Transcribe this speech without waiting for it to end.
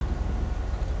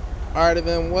Alright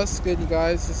then, what's good you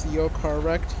guys, this is Yo Car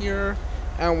Wrecked here,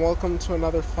 and welcome to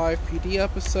another 5PD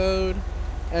episode,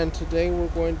 and today we're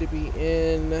going to be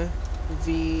in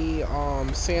the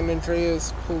San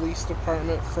Andreas Police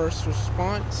Department First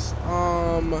Response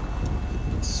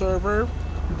server.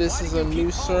 This is a new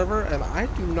server, and I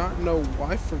do not know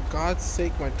why for God's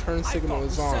sake my turn signal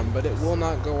is on, but it will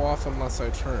not go off unless I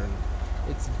turn.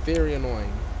 It's very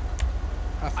annoying.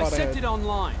 I thought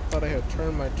I had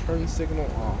turned my turn signal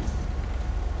off.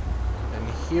 And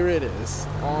here it is,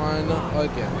 on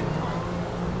again.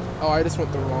 Oh, I just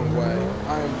went the wrong way.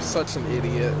 I am such an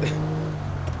idiot.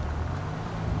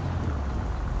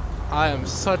 I am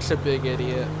such a big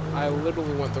idiot. I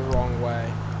literally went the wrong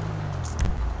way.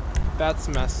 That's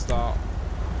messed up.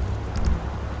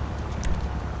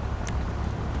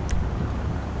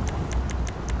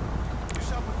 You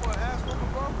shopping for an ass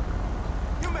whooping, bro?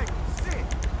 You make me sick.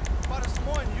 By this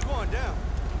morning, you going down.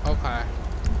 Okay.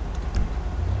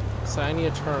 So I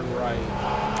need to turn right.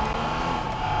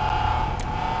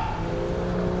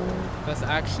 That's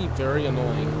actually very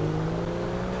annoying.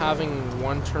 Having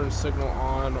one turn signal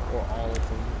on or all of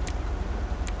them.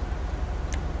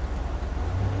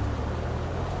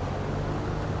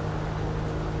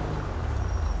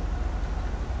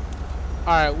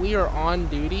 Alright, we are on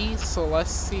duty, so let's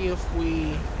see if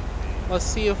we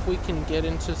can get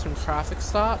into some traffic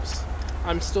stops.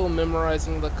 I'm still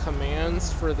memorizing the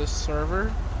commands for this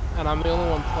server. And I'm the only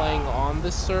one playing on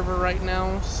this server right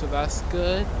now, so that's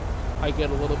good. I get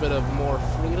a little bit of more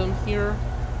freedom here,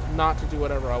 not to do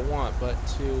whatever I want, but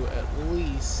to at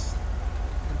least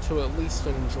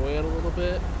enjoy it a little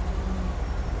bit.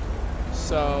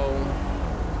 So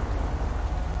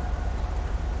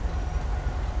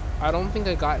I don't think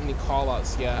I got any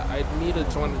callouts yet. I need to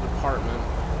join the department,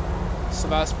 so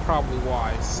that's probably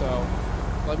why. So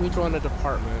let me join the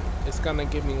department. It's gonna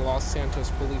give me Los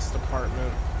Santos Police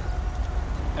Department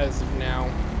as of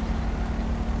now.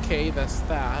 Okay, that's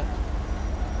that.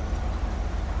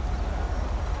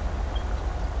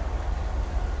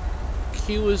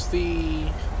 Q is the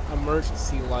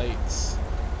emergency lights.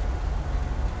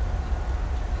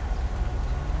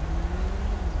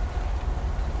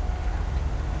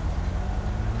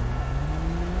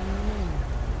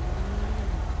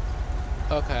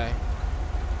 Okay.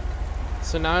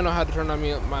 So now I know how to turn on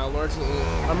my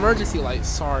emergency lights,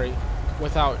 sorry,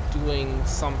 without doing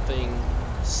something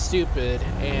stupid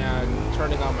and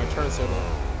turning on my turn signal.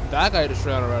 That guy just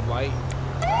ran a red light.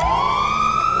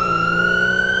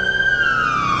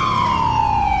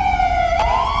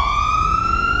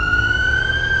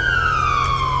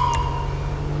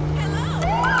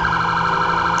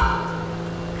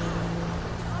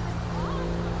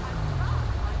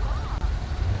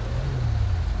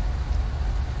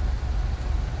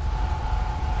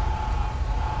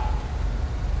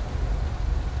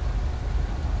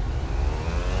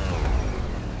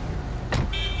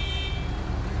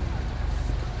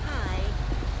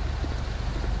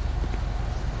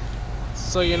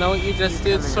 So you know what you just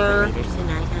did, sir?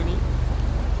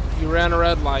 You ran a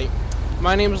red light.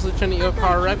 My name is Lieutenant Yo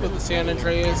Car Wrecked with the San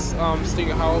Andreas State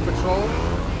Highway Patrol.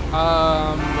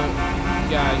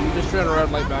 Yeah, you just ran a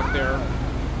red light back there.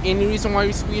 Any reason why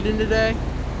you're speeding today?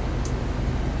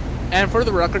 And for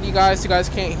the record, you guys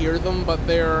can't hear them, but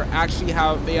they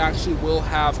actually will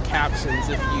have captions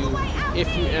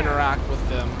if you interact with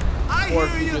them, or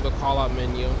if you do the call out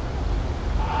menu,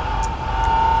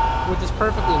 which is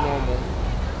perfectly normal.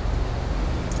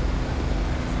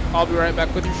 I'll be right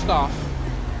back with your stuff.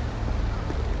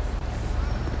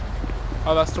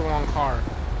 Oh, that's the wrong car.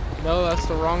 No, that's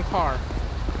the wrong car.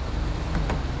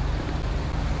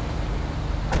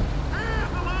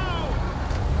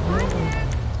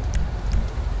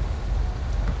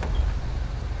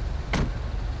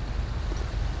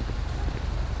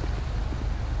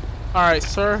 Alright,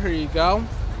 sir, here you go.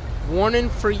 Warning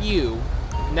for you.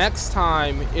 Next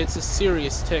time, it's a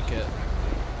serious ticket.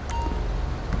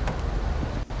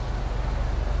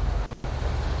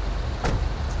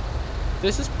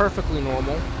 This is perfectly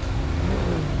normal.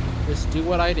 Just do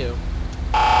what I do.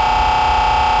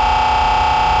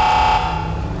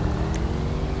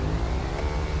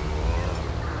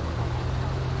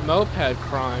 Moped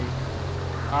crime.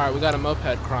 Alright, we got a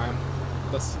moped crime.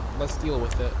 Let's deal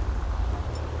with it.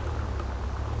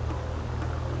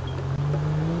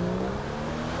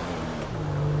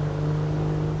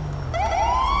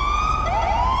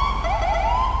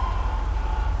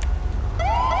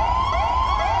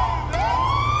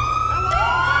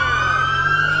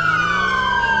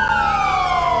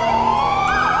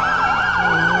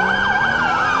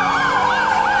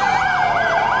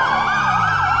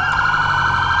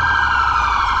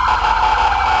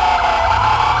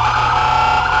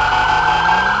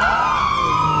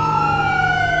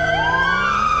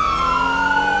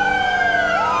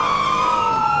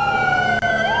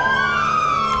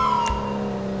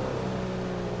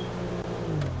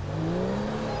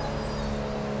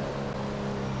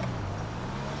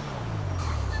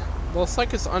 Looks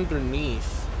like it's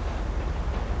underneath.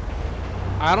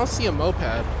 I don't see a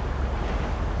moped.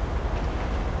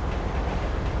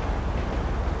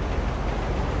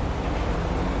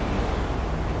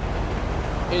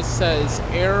 It says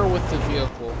error with the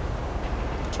vehicle.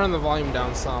 Turn the volume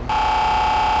down some.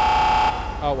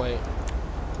 Oh wait.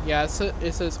 Yeah, it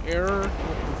says error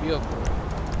with the vehicle.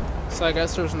 So I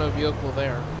guess there's no vehicle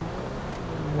there.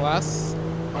 Well, that's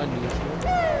unusual.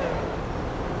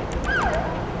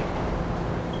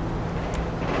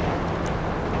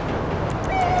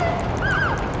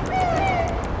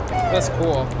 That's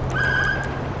cool.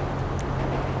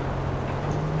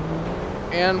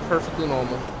 And perfectly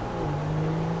normal.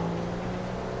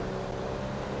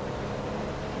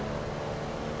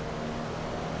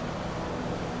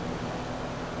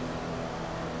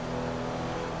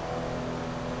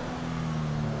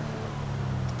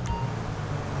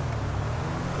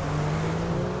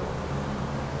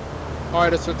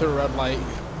 Alright, it's with the red light.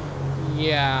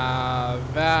 Yeah,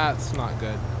 that's not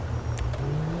good.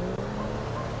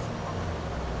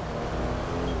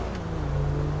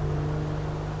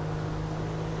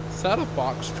 Is that a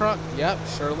box truck? Yep,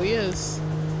 surely is.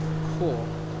 Cool.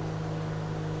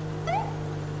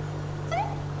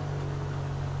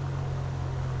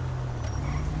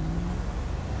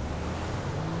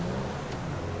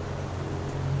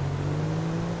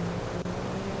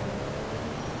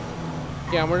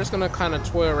 Yeah, we're just gonna kind of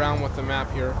toy around with the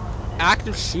map here.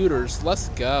 Active shooters, let's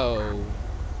go.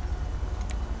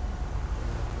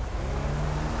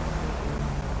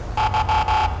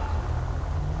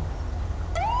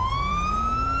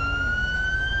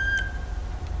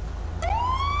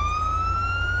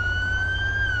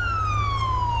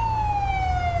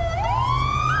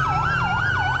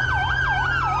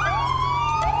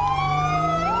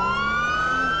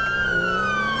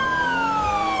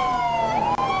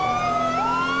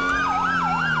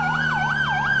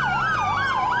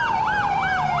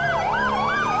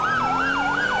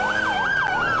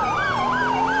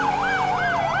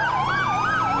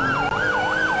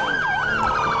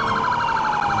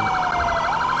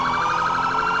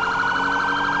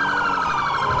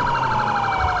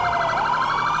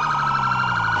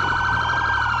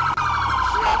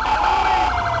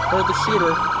 Heard the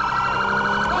shooter.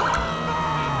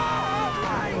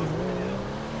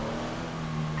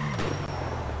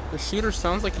 The shooter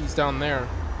sounds like he's down there.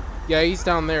 Yeah, he's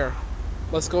down there.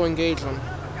 Let's go engage him.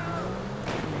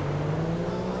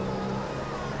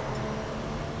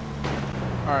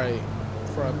 Alright,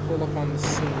 before I pull up on the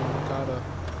scene, gotta...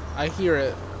 I hear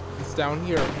it. It's down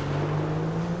here.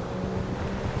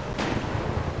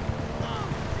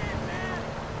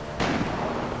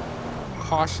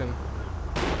 Caution.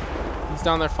 He's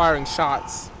down there firing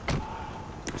shots.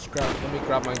 Let me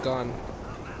grab my gun.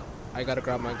 I gotta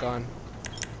grab my gun.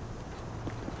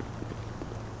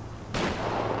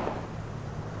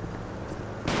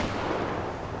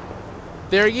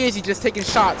 There he is, he's just taking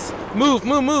shots. Move,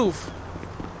 move, move.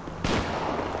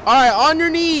 Alright, on your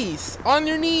knees. On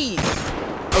your knees.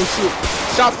 Oh shoot.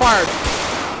 Shot fired.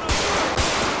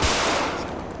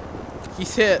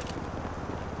 He's hit.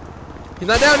 He's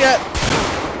not down yet.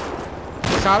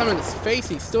 Shot him in his face,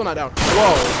 he's still not down.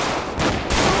 Whoa.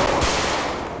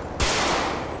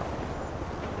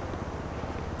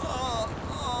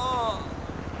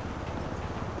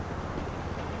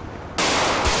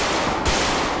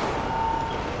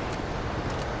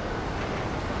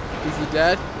 Is he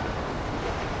dead?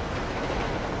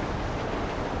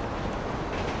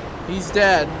 He's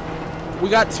dead. We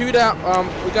got two down.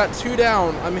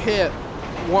 I'm hit.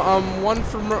 One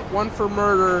for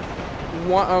murder.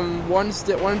 One's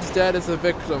dead as a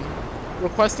victim.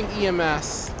 Requesting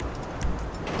EMS.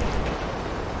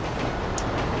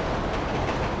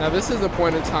 Now this is a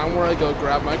point in time where I go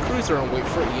grab my cruiser and wait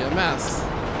for EMS.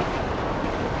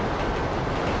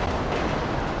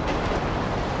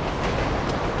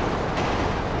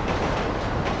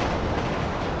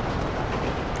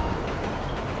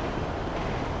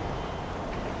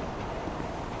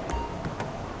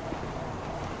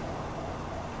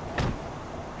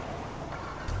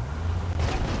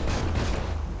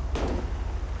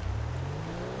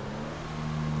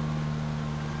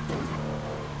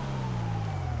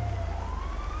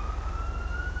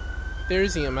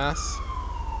 There's EMS.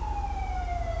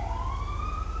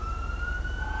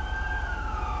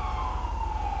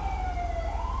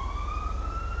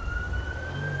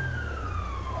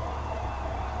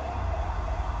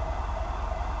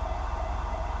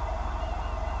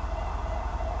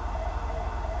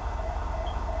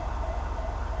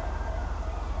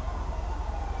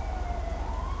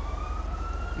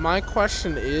 My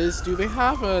question is, do they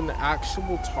have an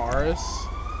actual Taurus?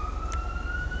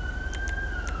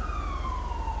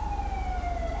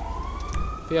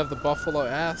 They have the Buffalo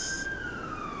S.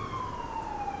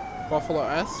 Buffalo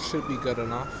S should be good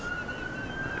enough.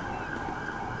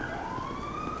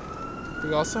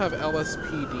 We also have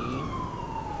LSPD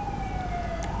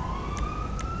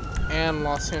and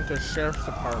Los Santos Sheriff's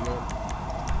Department.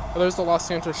 Oh, there's the Los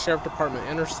Santos Sheriff Department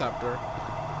Interceptor.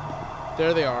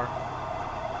 There they are.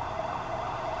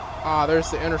 Ah,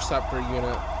 there's the Interceptor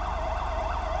unit.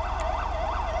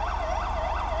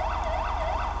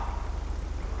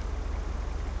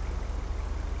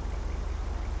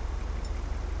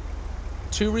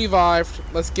 Two revived.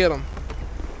 Let's get them.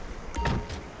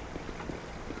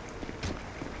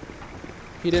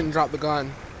 He didn't drop the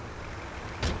gun.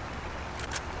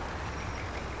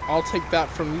 I'll take that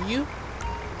from you.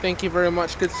 Thank you very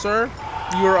much, good sir.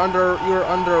 You are under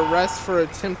arrest for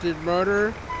attempted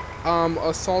murder,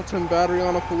 assault and battery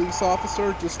on a police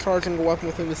officer, discharging a weapon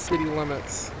within the city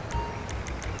limits.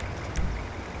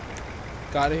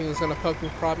 Got anything that's gonna poke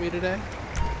and prod me today?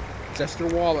 Just your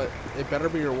wallet. It better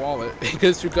be your wallet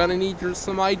because you're gonna need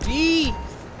some ID.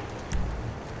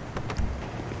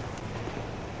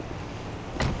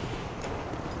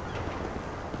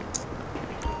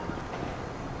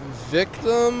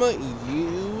 Victim,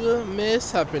 you,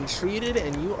 miss, have been treated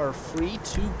and you are free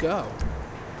to go.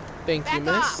 Thank you,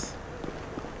 miss.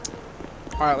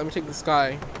 Alright, let me take this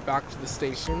guy back to the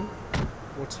station.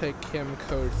 We'll take him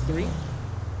code 3.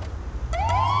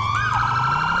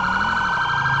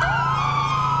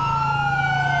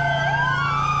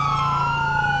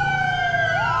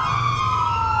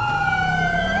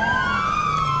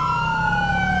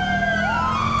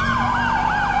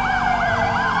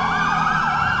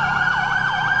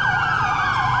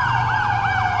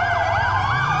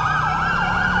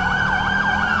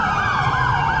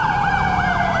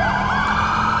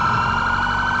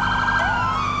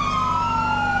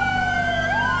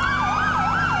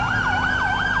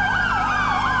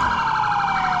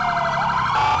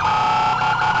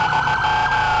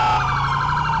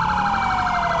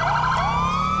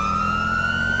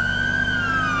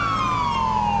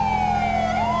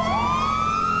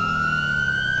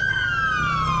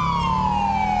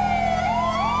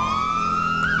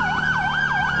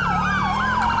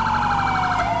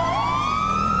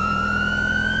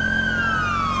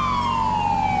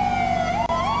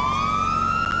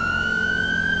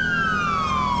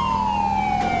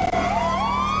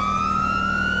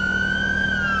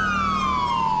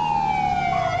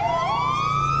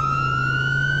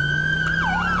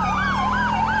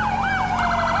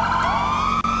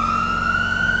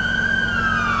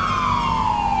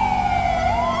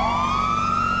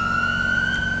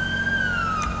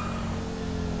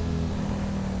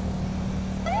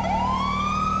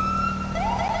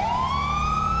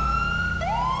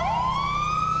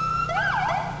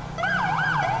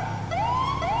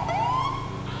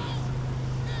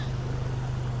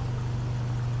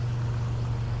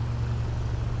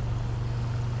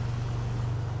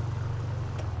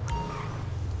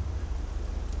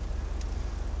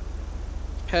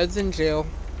 Heads in jail.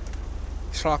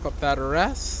 Chalk up that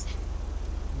arrest.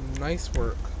 Nice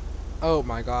work. Oh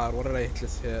my god, what did I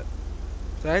just hit?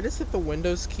 Did I just hit the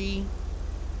Windows key?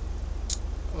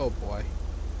 Oh boy.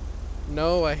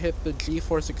 No, I hit the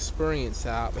GeForce Experience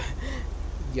app.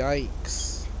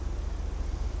 Yikes.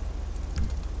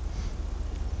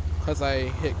 Because I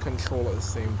hit control at the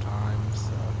same time,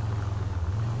 so.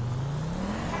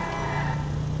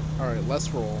 Alright, let's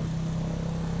roll.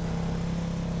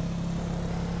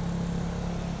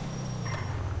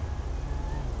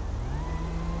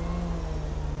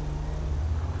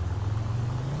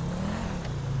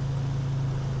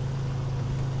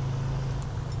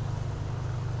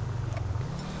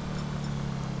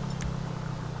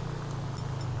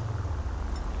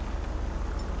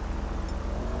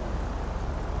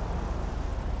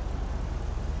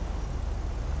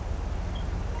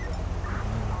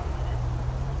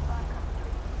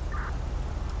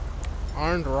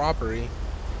 Armed robbery.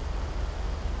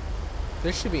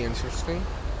 This should be interesting.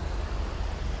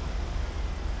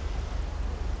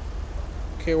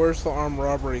 Okay, where's the armed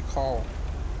robbery call?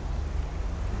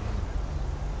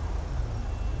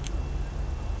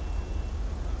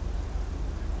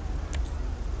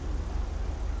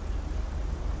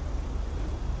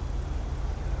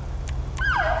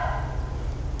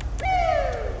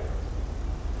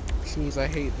 Jeez, I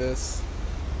hate this.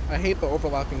 I hate the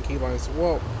overlapping key lines.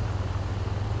 Whoa.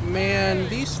 Man,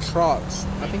 these trucks.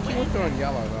 I think he went through on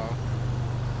yellow, though.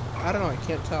 I don't know, I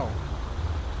can't tell.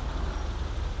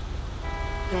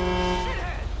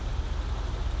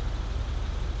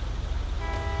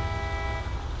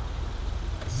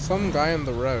 Some guy on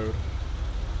the road.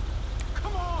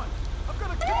 Come on! I've got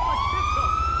to get my kids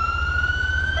up!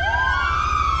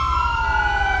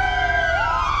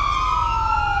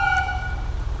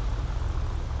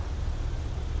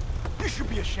 should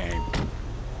be ashamed.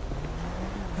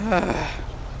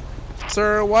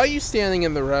 Sir, why are you standing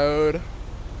in the road?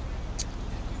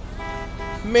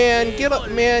 Man, get up,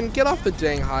 man, get off the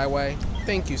dang highway.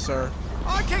 Thank you, sir.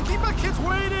 I can't keep my kids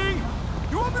waiting.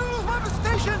 You want me to lose my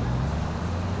visitation?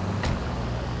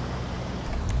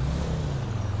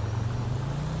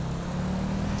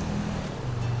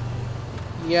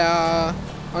 Yeah,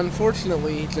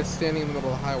 unfortunately, he's just standing in the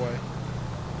middle of the highway.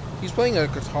 He's playing a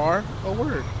guitar? Oh,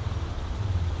 word.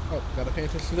 Oh, gotta pay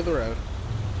attention to the road.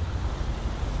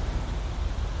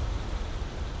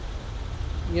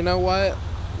 You know what?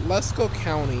 Let's go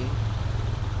county.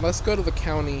 Let's go to the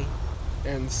county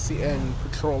and see and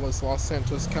patrol as Los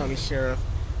Santos County Sheriff.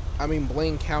 I mean,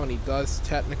 Blaine County does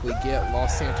technically get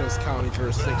Los Santos County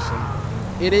jurisdiction.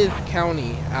 It is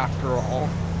county after all.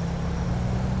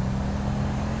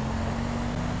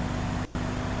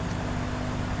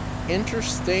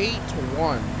 Interstate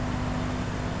 1.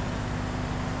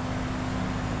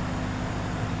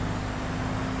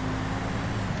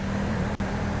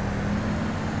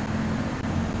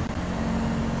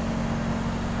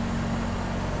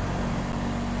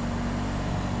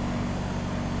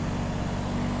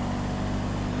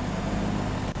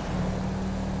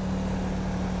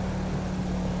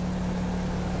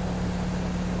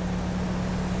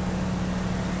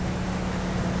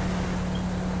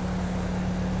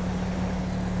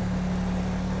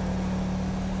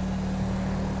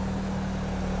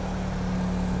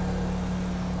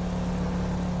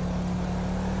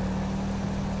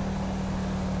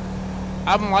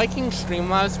 I'm liking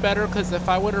Streamlabs better because if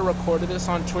I would have recorded this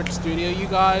on Twitch Studio, you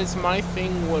guys, my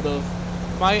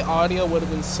audio would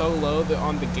have been so low that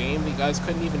on the game, you guys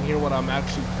couldn't even hear what I'm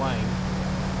actually playing.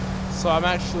 So I'm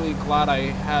actually glad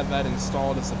I had that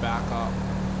installed as a backup.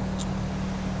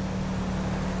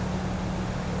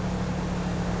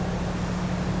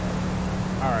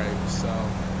 Alright, so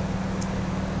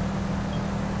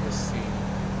let's see.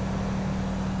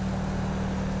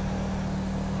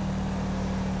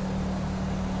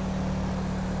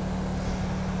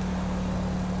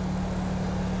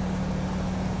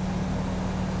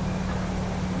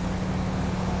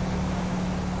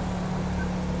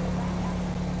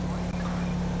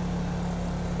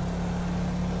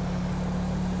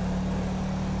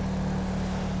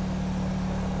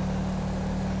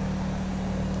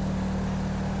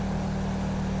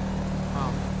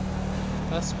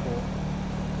 That's cool.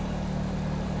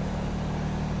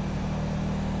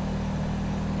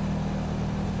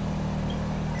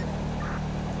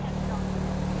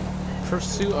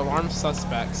 Pursuit of armed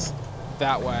suspects.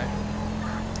 That way.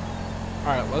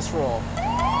 Alright, let's roll.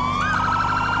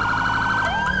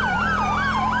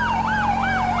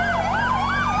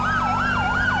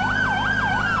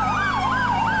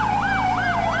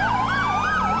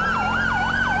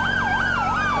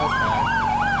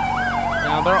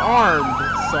 They're armed,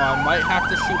 so I might have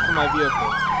to shoot from my vehicle,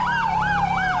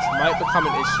 which might become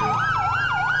an issue.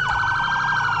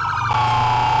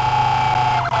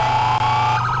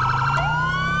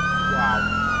 Wow.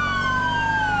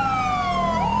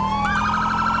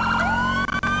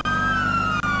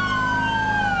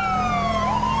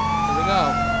 Here we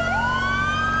go.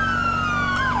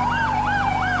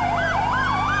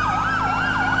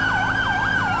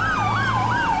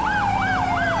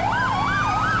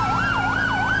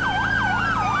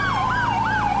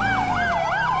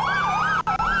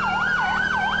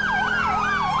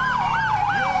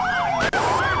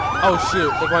 Oh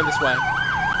shoot, they're going this way.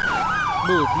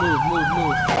 Move, move, move,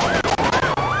 move.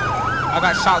 I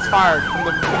got shots fired from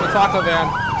the taco van.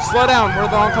 Slow down, we're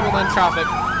the oncoming lane traffic.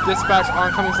 Dispatch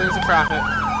oncoming lanes of traffic.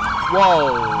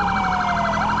 Whoa.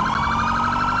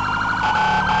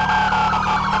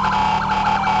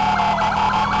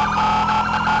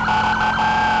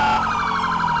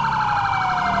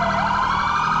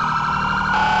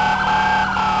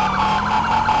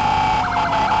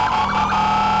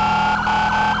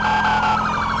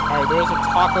 There's a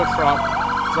taco truck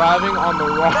driving on the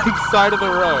wrong side of the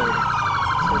road.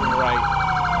 Turning right.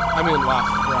 I mean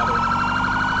left, rather.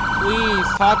 Please,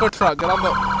 taco truck, get on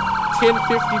the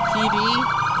 1050 PD.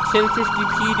 1050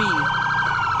 PD.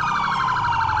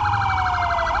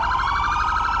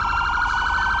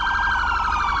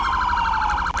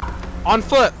 On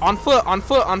foot, on foot, on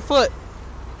foot, on foot.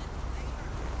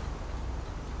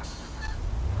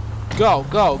 Go,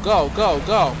 go, go, go,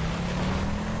 go.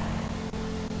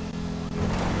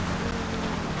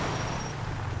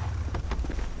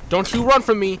 Don't you run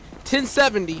from me.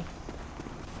 1070.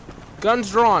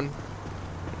 Guns drawn.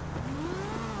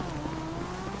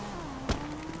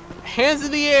 Hands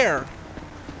in the air.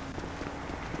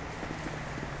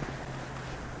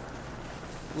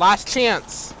 Last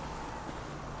chance.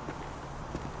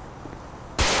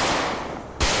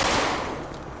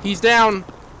 He's down.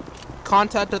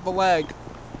 Contact at the leg.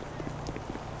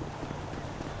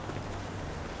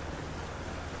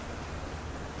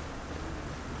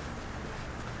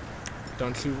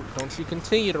 Don't you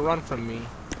continue to run from me.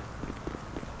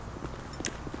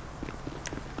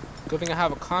 Good thing I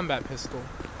have a combat pistol.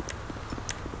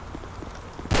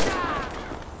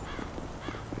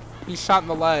 He's shot in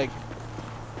the leg.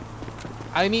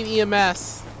 I need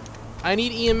EMS. I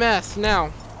need EMS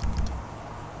now.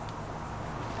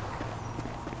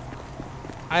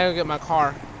 I gotta get my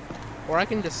car. Or I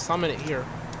can just summon it here.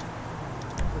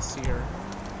 Let's see here.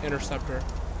 Interceptor.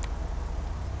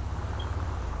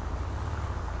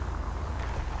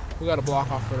 We gotta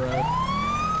block off the road.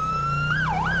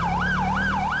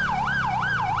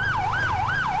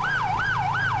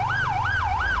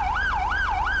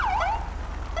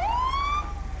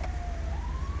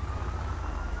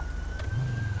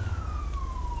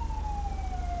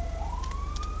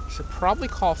 Should probably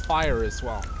call fire as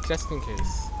well, just in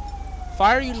case.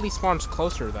 Fire usually spawns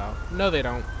closer though. No, they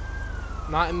don't.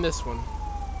 Not in this one.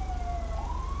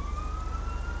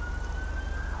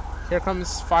 Here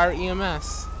comes fire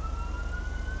EMS.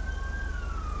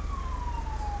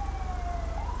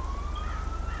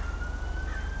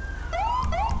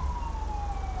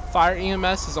 Fire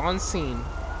EMS is on scene.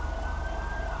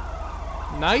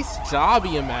 Nice job,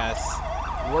 EMS.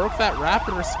 Work that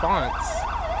rapid response.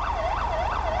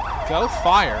 Go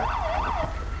fire.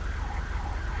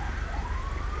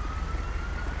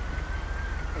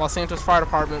 Los Santos Fire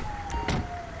Department.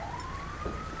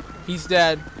 He's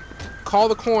dead. Call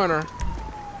the coroner.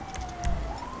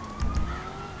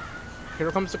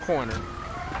 Here comes the coroner.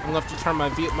 I'm gonna have to turn my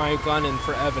gun in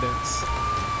for evidence.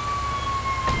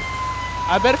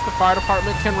 I bet if the fire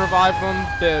department can revive them,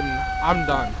 then I'm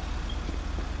done.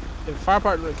 If the fire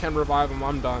department can revive them,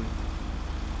 I'm done.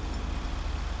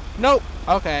 Nope.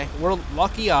 Okay, we're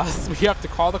lucky us. We have to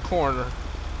call the coroner.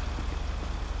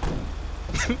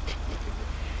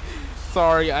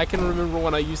 Sorry, I can remember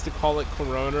when I used to call it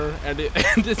coroner, and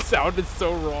it sounded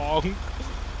so wrong.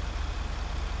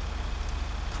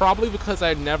 Probably because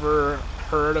I'd never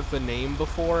heard of the name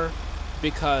before,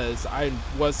 because I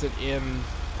wasn't in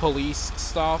police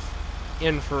stuff,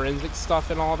 in forensic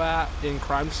stuff and all that, in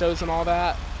crime shows and all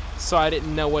that, so I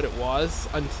didn't know what it was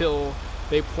until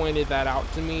they pointed that out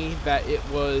to me, that it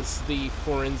was the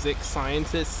forensic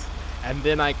scientist, and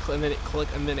then it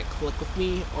clicked with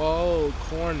me. Oh,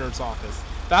 coroner's office.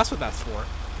 That's what that's for.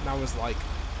 And I was like,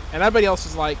 and everybody else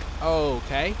was like, oh,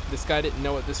 okay. This guy didn't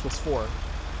know what this was for.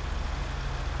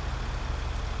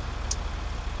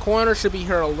 Coroner should be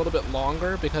here a little bit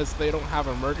longer because they don't have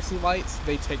emergency lights.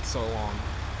 They take so long.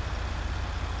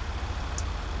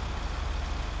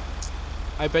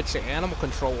 I bet you animal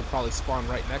control will probably spawn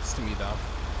right next to me, though.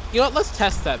 You know what? Let's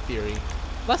test that theory.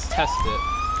 Let's test it.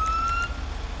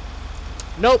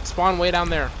 Nope, spawn way down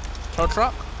there. Tow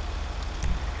truck?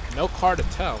 No car to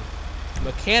tow.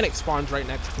 Mechanic spawns right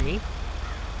next to me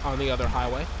on the other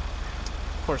highway.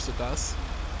 Of course it does.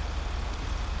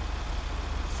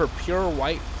 For pure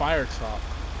white fire truck.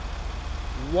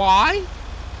 Why?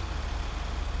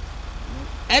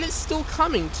 And it's still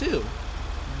coming, too.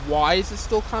 Why is it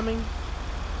still coming?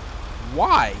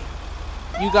 Why?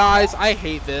 You guys, I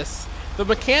hate this. The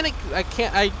mechanic,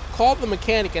 I called the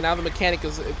mechanic, and now the mechanic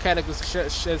is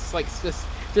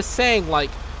just saying, like,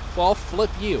 well, flip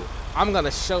you. I'm gonna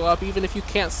show up even if you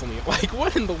cancel me. Like,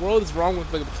 what in the world is wrong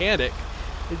with the mechanic?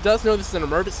 It does know this is an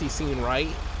emergency scene, right?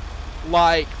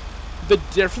 Like, the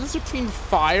difference between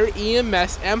fire,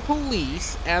 EMS, and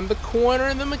police, and the coroner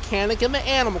and the mechanic and the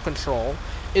animal control,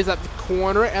 is that the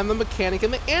coroner and the mechanic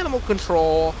and the animal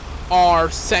control are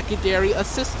secondary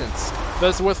assistants.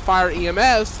 Those with fire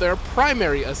EMS, they're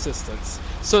primary assistants.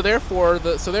 So therefore,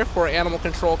 animal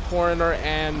control, coroner,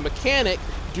 and mechanic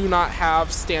do not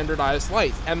have standardized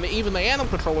lights. And even the animal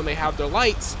control, when they have their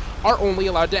lights, are only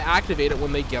allowed to activate it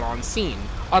when they get on scene,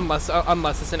 unless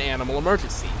it's an animal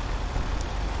emergency.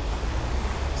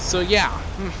 So yeah.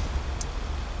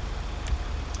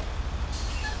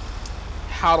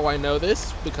 How do I know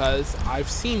this? Because I've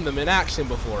seen them in action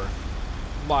before.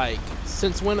 Like,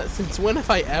 since when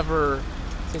have I ever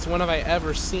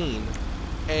seen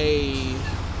a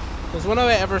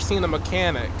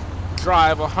mechanic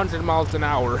drive 100 miles an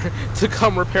hour to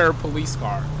come repair a police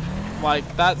car? Like,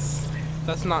 that's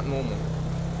not normal.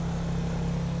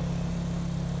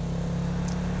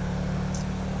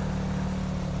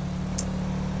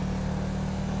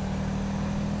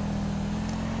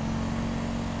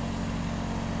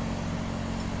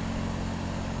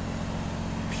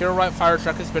 Pure white fire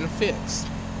truck has been fixed.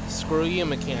 Screw you,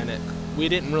 mechanic. We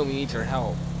didn't really need your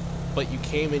help, but you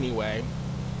came anyway.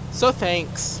 So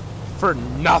thanks for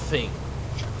nothing.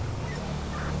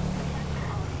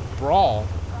 Brawl.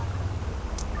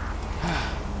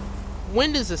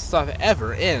 When does this stuff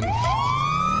ever end?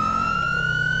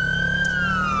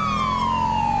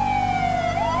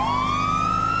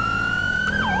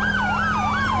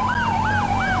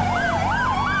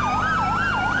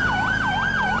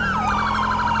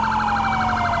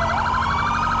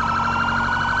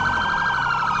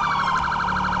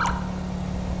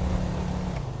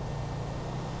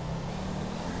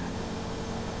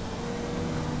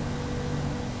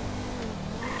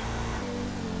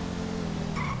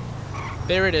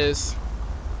 There it is.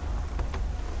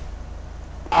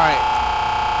 Alright.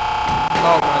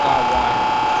 Oh my god,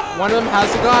 why? One of them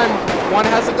has a gun. One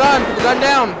has a gun. Put the gun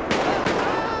down.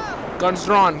 Gun's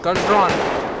drawn. Gun's drawn.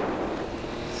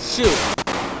 Shoot.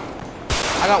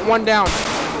 I got one down.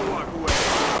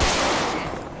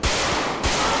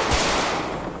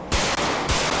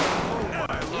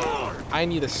 I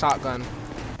need a shotgun.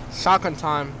 Shotgun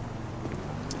time.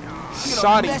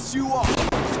 Shotty.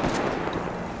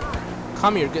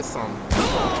 Come here, get some.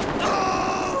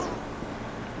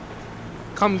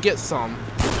 Come get some.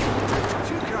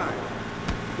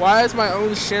 Why is my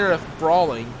own sheriff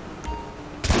brawling?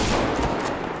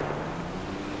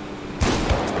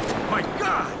 My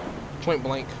God! Point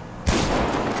blank.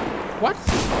 What?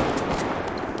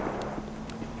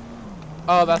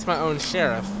 Oh, that's my own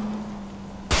sheriff.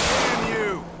 Damn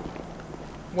you!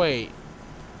 Wait.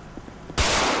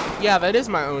 Yeah, that is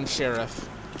my own sheriff.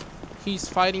 He's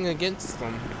fighting against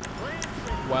them.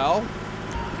 Well.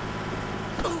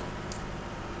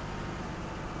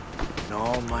 In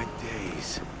all my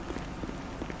days.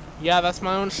 Yeah, that's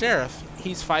my own sheriff.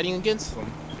 He's fighting against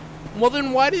them. Well,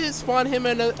 then why did it spawn him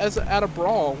at a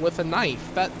brawl with a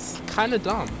knife? That's kind of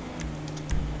dumb.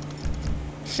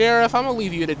 Sheriff, I'm gonna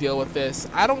leave you to deal with this.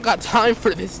 I don't got time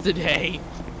for this today.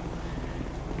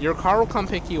 Your car will come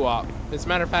pick you up. As a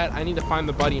matter of fact, I need to find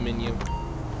the buddy menu.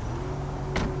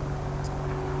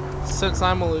 Since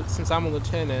I'm a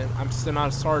lieutenant, I'm still not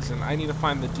a sergeant. I need to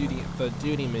find the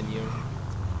duty menu,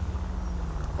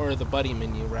 or the buddy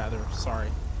menu rather. Sorry.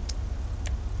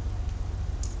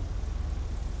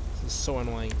 This is so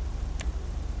annoying.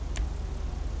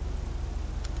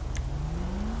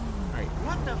 All right.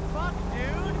 What the fuck,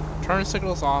 dude? Turn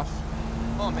signals off.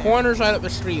 Oh, man. Corner's right up the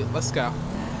street. Let's go.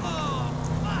 Oh,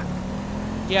 fuck.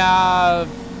 Yeah.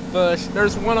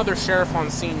 There's one other sheriff on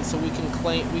scene, so we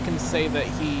can say that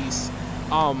he's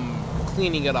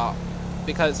cleaning it up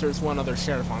because there's one other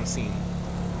sheriff on scene.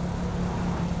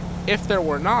 If there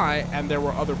were not, and there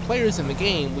were other players in the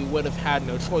game, we would have had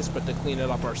no choice but to clean it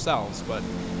up ourselves. But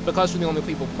because we're the only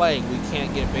people playing, we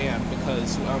can't get banned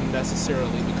because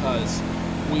unnecessarily because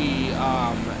we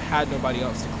had nobody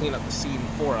else to clean up the scene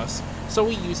for us. So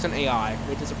we used an AI,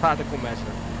 which is a practical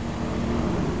measure.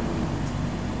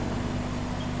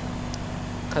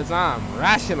 Cause I'm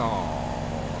rational.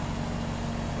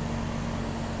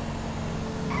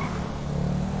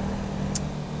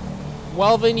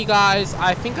 Well then, you guys,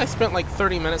 I think I spent like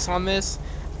 30 minutes on this.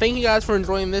 Thank you guys for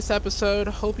enjoying this episode.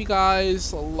 Hope you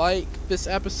guys like this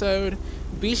episode.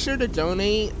 Be sure to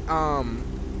donate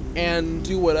and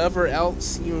do whatever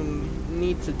else you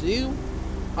need to do.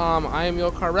 I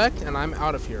am Correct, and I'm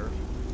out of here.